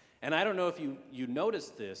lives. And I don't know if you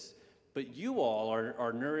noticed this, but you all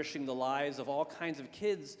are nourishing the lives of all kinds of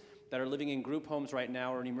kids that are living in group homes right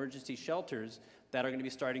now or in emergency shelters that are going to be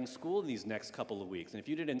starting school in these next couple of weeks. And if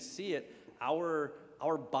you didn't see it, our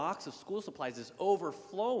box of school supplies is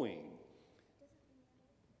overflowing.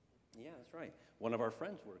 Yeah, that's right. One of our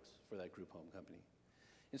friends works for that group home company.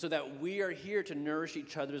 And so that we are here to nourish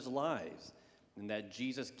each other's lives, and that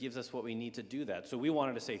Jesus gives us what we need to do that. So we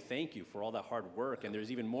wanted to say thank you for all that hard work, and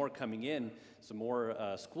there's even more coming in, some more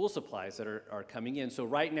school supplies that are coming in. So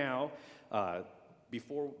right now,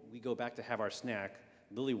 before we go back to have our snack,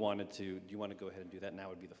 Lily wanted to, do you want to go ahead and do that? Now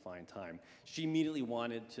would be the fine time. She immediately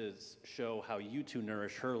wanted to show how you two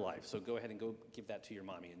nourish her life. So go ahead and go give that to your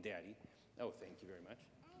mommy and daddy. Oh, thank you very much.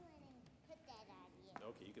 I want to put that on you.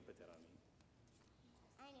 Okay, you can put that on me.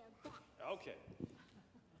 I know that. Okay.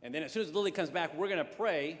 And then as soon as Lily comes back, we're going to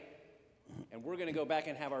pray, and we're going to go back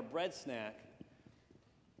and have our bread snack.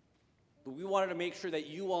 But we wanted to make sure that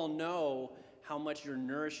you all know how much you're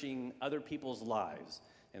nourishing other people's lives.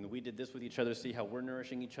 And we did this with each other, see how we're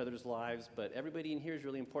nourishing each other's lives. But everybody in here is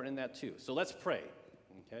really important in that too. So let's pray,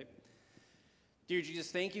 okay? Dear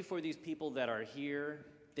Jesus, thank you for these people that are here.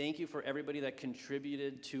 Thank you for everybody that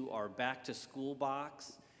contributed to our back-to-school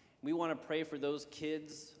box. We want to pray for those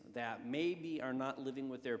kids that maybe are not living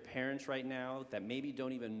with their parents right now, that maybe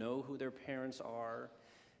don't even know who their parents are,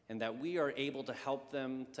 and that we are able to help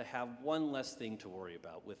them to have one less thing to worry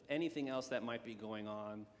about. With anything else that might be going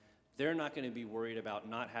on, they're not going to be worried about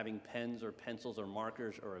not having pens or pencils or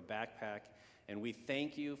markers or a backpack. And we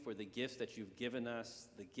thank you for the gifts that you've given us,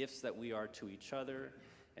 the gifts that we are to each other,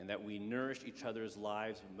 and that we nourish each other's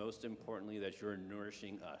lives, most importantly, that you're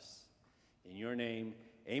nourishing us. In your name,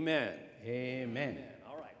 amen. Amen.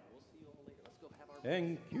 All right, we'll see you all later. Let's go have our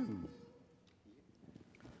Thank you.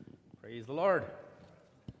 Praise the Lord.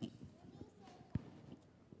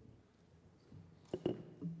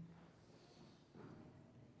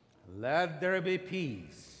 Let there be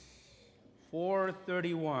peace.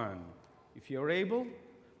 431. If you're able,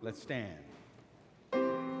 let's stand.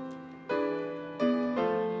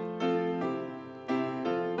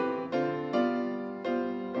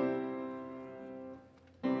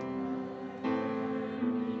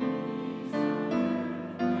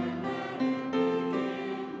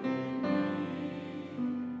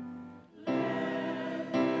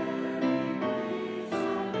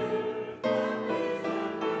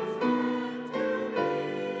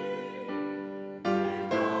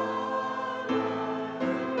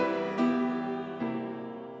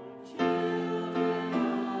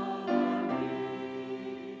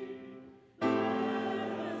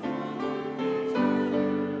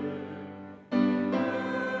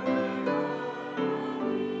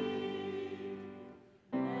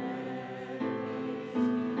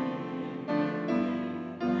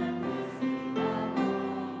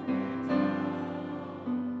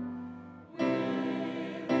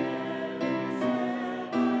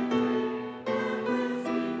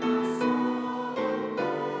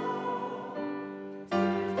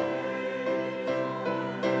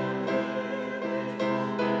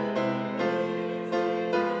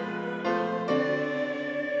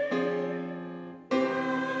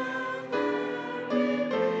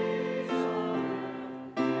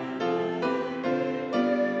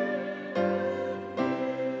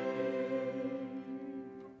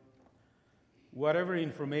 whatever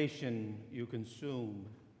information you consume,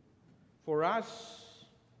 for us,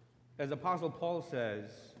 as Apostle Paul says,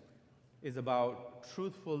 is about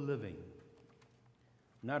truthful living,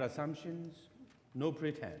 not assumptions, no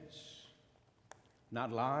pretense,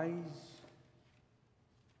 not lies,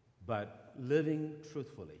 but living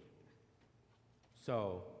truthfully.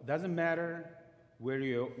 So it doesn't matter where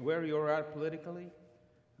you're at politically,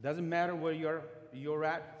 doesn't matter where you're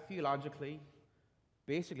at theologically.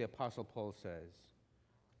 Basically, Apostle Paul says,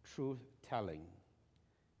 truth-telling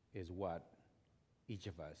is what each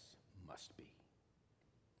of us must be.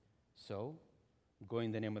 So, go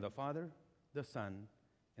in the name of the Father, the Son,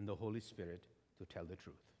 and the Holy Spirit to tell the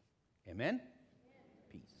truth. Amen?